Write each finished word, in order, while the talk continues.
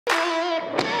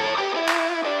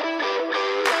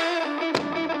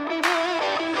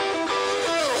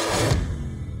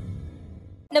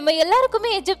நம்ம எல்லாருக்குமே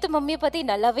எகிப்து மம்மியை பத்தி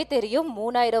நல்லாவே தெரியும்.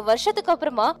 3000 வருஷத்துக்கு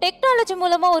அப்புறமா டெக்னாலஜி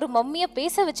மூலமா ஒரு மம்மிய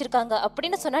பேச வச்சிருக்காங்க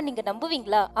அப்படின்னு சொன்னா நீங்க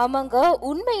நம்புவீங்களா? ஆமாங்க,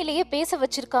 உண்மையிலேயே பேச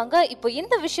வச்சிருக்காங்க. இப்போ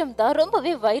இந்த விஷயம் தான்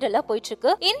ரொம்பவே வைரலா போயிட்டு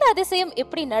இருக்கு. இந்த அதிசயம்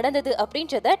எப்படி நடந்தது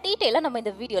அப்படின்றத டீடைலா நம்ம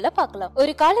இந்த வீடியோல பார்க்கலாம்.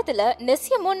 ஒரு காலத்துல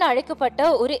நெஸ்யமுன் அழைக்கப்பட்ட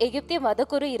ஒரு எகிப்திய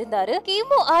மதகுரு இருந்தாரு.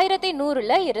 கிமு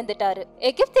 1100ல இறந்துட்டாரு.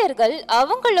 எகிப்தியர்கள்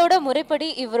அவங்களோட முறைப்படி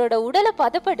இவரோட உடலை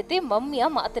பதப்படுத்தி மம்மியா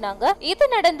மாத்தினாங்க. இது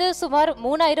நடந்து சுமார்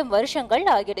 3000 வருஷங்கள்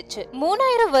ஆகிடுச்சு.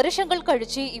 3000 வருஷங்கள்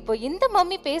கழிச்சு இப்போ இந்த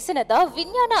மம்மி பேசினதா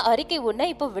விஞ்ஞான அறிக்கை ஒண்ணு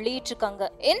இப்போ வெளியிட்டிருக்காங்க.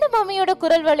 இந்த மம்மியோட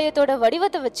குரல் வளையத்தோட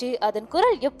வடிவத்தை வச்சு அதன்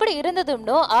குரல் எப்படி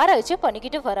இருந்ததுன்னு ஆராய்ச்சி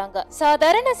பண்ணிக்கிட்டு வராங்க.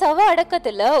 சாதாரண சவ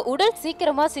அடக்கத்துல உடல்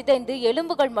சீக்கிரமா சிதைந்து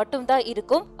எலும்புகள் மட்டும் தான்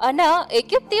இருக்கும். ஆனா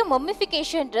எகிப்திய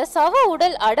மம்மிபிகேஷன்ற சவ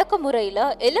உடல் அடக்க முறையில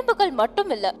எலும்புகள்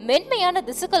மட்டும் இல்ல, மென்மையான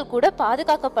திசுக்கள் கூட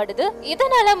பாதுகாக்கப்படுது.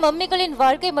 இதனால மம்மிகளின்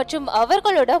வாழ்க்கை மற்றும்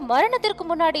அவர்களோட மரணத்திற்கு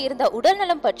முன்னாடி இருந்த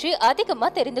உடல்நலம் பற்றி அதிகமா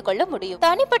தெரிந்து கொள்ள முடியும்.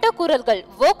 தனிப்பட்ட குரல்கள்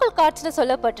வோக்கல் கார்ட்ஸ்னு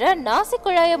சொல்லப்படுற நாசி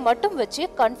குழாயை மட்டும் வச்சு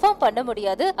கன்ஃபார்ம் பண்ண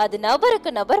முடியாது. அது நபருக்கு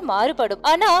நபர் மாறுபடும்.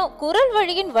 ஆனா குரல்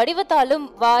வழியின் வடிவத்தாலும்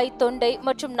வாய், தொண்டை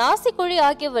மற்றும் நாசி குழி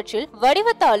ஆகியவற்றில்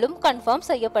வடிவத்தாலும் கன்ஃபார்ம்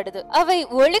செய்யப்படுது. அவை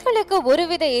ஒளிகளுக்கு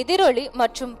ஒருவித எதிரொலி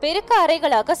மற்றும் பெருக்க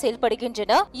அறைகளாக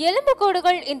செயல்படுகின்றன. எலும்பு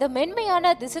கோடுகள் இந்த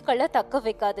மென்மையான திசுக்களை தக்க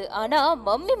வைக்காது. ஆனா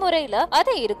மம்மி முறையில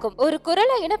அதை இருக்கும். ஒரு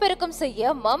குரலை இனப்பெருக்கம்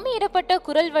செய்ய மம்மி இடப்பட்ட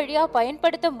குரல் வழியா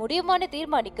பயன்படுத்த முடியுமான்னு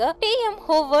தீர்மானிக்க டி.எம்.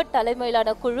 ஹோவர்ட் தலைமையிலான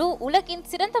குழு உலகின்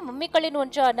சிறந்த மம்மிகளின்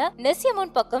ஒன்றான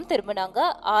நெஸ்யமுன் பக்கம் திரும்பினாங்க.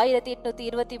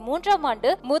 1823ஆம் ஆண்டு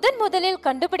முதலில்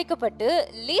கண்டுபிடிக்கப்பட்டு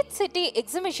லீட் சிட்டி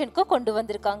எக்ஸிபிஷனுக்கு கொண்டு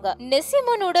வந்திருக்காங்க.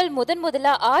 நெஸ்யமுன் உடல்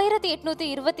முதல்ல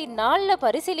 1824ல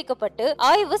பரிசீலிக்கப்பட்டு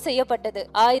ஆய்வு செய்யப்பட்டது.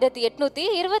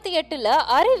 1828ல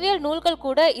அறிவியல் நூல்கள்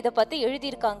கூட இத பத்தி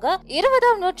எழுதியிருக்காங்க.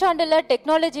 20ஆம் நூற்றாண்டுல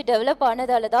டெக்னாலஜி டெவலப்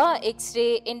ஆனதாலதான் எக்ஸ்ரே,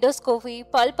 எண்டோஸ்கோபி,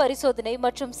 பல் பரிசோதனை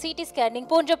மற்றும் சிடி ஸ்கேனிங்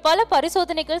போன்ற பல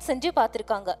பரிசோதனைகள் செஞ்சு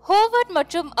பார்த்திருக்காங்க. ஹோவர்ட்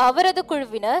மற்றும் அவரது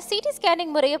குழுவினர் சிடி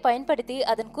ஸ்கேனிங் முறையை பயன்படுத்தி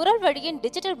அதன் குரல் வழியின்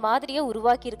டிஜிட்டல் மாதிரியை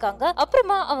உருவாக்கி இருக்காங்க.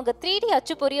 அப்புறமா அவங்க 3D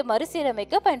அச்சுப்பொறியை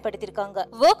மறுசீரமைக்க பயன்படுத்திருக்காங்க.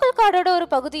 வோக்கல் கார்டோட ஒரு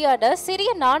பகுதியான சிறிய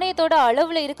நாணயத்தோட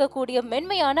அளவுல இருக்கக்கூடிய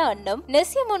மென்மையான அன்னம்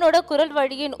நெஸ்யமுனோட குரல்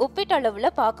வழியின் ஒப்பீட்டளவுல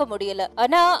பார்க்க முடியல.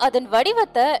 ஆனா அதன்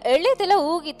வடிவத்தை எளிதில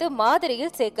ஊகித்து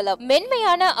மாதிரியில் சேர்க்கலாம்.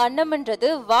 மென்மையான அன்னம்ன்றது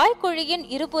வாய்க்குழியின்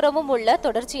இருபுறமும் உள்ள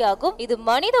தொடர்ச்சியாகும். இது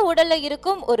மனித உடல்ல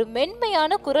இருக்கும் ஒரு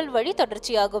மென்மையான குரல் வழி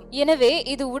தொடர்ச்சியாகும். எனவே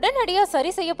இது உடனடியா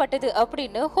சரி செய்யப்பட்டது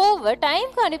அப்படின்னு ஹோவர்ட்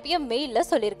டைம்க்கு அனுப்பிய மெயில்ல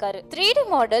சொல்லிருக்காரு. 3D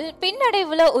மாடல்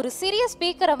பின்னடைவுல ஒரு சிறிய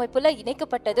ஸ்பீக்கர் அமைப்புல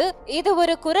இணைக்கப்பட்டது. இது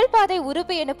ஒரு குரல் பாதை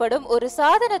உறுப்பு எனப்படும் ஒரு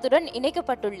சாதனத்துடன்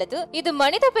இணைக்கப்பட்டுள்ளது. இது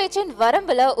மனித பேச்சின்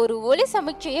வரம்புல ஒரு ஒலி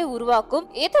சமிக்ஞையை உருவாக்கும்.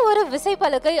 இது ஒரு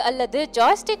விசைப்பலகை அல்லது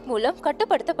ஜாய்ஸ்டிக் மூலம்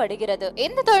கட்டுப்படுத்தப்படுகிறது.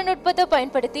 இந்த தொழில்நுட்பத்தை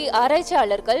பயன்படுத்தி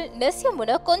ஆராய்ச்சியாளர்கள்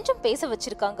நெஸ்யமுனை கொஞ்சம் பேச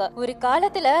வச்சிருக்காங்க. ஒரு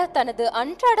காலத்துல தனது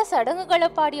அன்றாட சடங்குகளை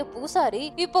பாடிய பூசாரி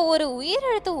இப்போ ஒரு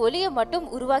உயிரெழுத்து ஒலியை மட்டும்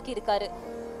உருவாக்கி இருக்காரு.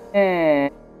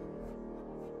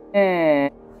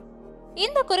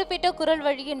 இந்த குறிப்பிட்ட குரல்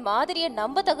வழியின் மாதிரியை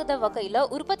நம்ப தகுந்த வகையில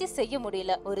உற்பத்தி செய்ய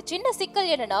முடியல. ஒரு சின்ன சிக்கல்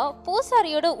என்னன்னா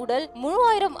பூசாரியோட உடல்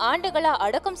 3000 ஆண்டுகளா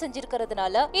அடக்கம்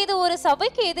செஞ்சிருக்கிறதுனால இது ஒரு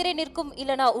சபைக்கு எதிரே நிற்கும்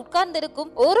இல்லனா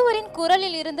உட்கார்ந்திருக்கும் ஒருவரின்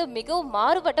குரலில் இருந்து மிகவும்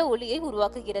மாறுபட்ட ஒலியை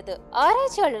உருவாக்குகிறது.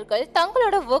 ஆராய்ச்சியாளர்கள்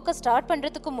தங்களோட ஒர்க்கை ஸ்டார்ட்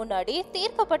பண்றதுக்கு முன்னாடி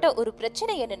தீர்க்கப்பட்ட ஒரு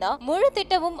பிரச்சனை என்னன்னா முழு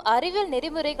திட்டமும் அறிவியல்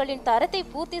நெறிமுறைகளின் தரத்தை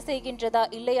பூர்த்தி செய்கின்றதா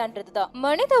இல்லையான்றதுதான்.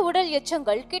 மனித உடல்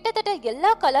எச்சங்கள் கிட்டத்தட்ட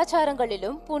எல்லா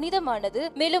கலாச்சாரங்களிலும் புனிதமானது.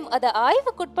 மேலும் அதை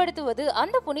ஆய்வுக்குட்படுத்துவது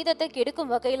அந்த புனிதத்தை கெடுக்கும்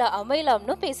வகையில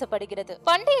அமையலாம்னு பேசப்படுகிறது.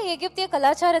 பண்டைய எகிப்திய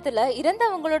கலாச்சாரத்துல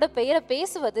இறந்தவங்களோட பெயரை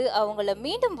பேசுவது அவங்கள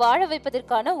மீண்டும் வாழ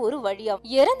வைப்பதற்கான ஒரு வழியாம்.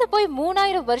 இறந்து போய்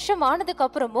 3000 வருஷம் ஆனதுக்கு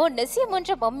அப்புறமும்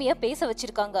நெஸ்யமுன்ற மம்மிய பேச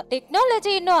வச்சிருக்காங்க.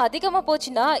 டெக்னாலஜி இன்னும் அதிகமா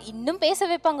போச்சுன்னா இன்னும் பேச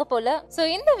வைப்பாங்க போல. சோ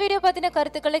இந்த வீடியோ பத்தின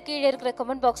கருத்துக்களை கீழே இருக்கிற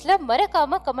கமெண்ட் பாக்ஸ்ல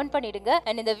மறக்காம கமெண்ட் பண்ணிடுங்க.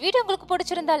 அண்ட் இந்த வீடியோ உங்களுக்கு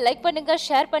பிடிச்சிருந்தா லைக் பண்ணுங்க,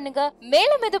 ஷேர் பண்ணுங்க.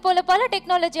 மேலும் இது போல பல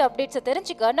டெக்னாலஜி அப்டேட்ஸ்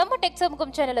தெரிஞ்சுக்க நம்ம டெக்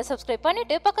சமூகம் சேனலை சப்ஸ்கிரைப்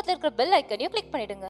பண்ணிட்டு பக்கத்துல இருக்கிற பெல் ஐக்கனையும் கிளிக் பண்ணிடுங்க.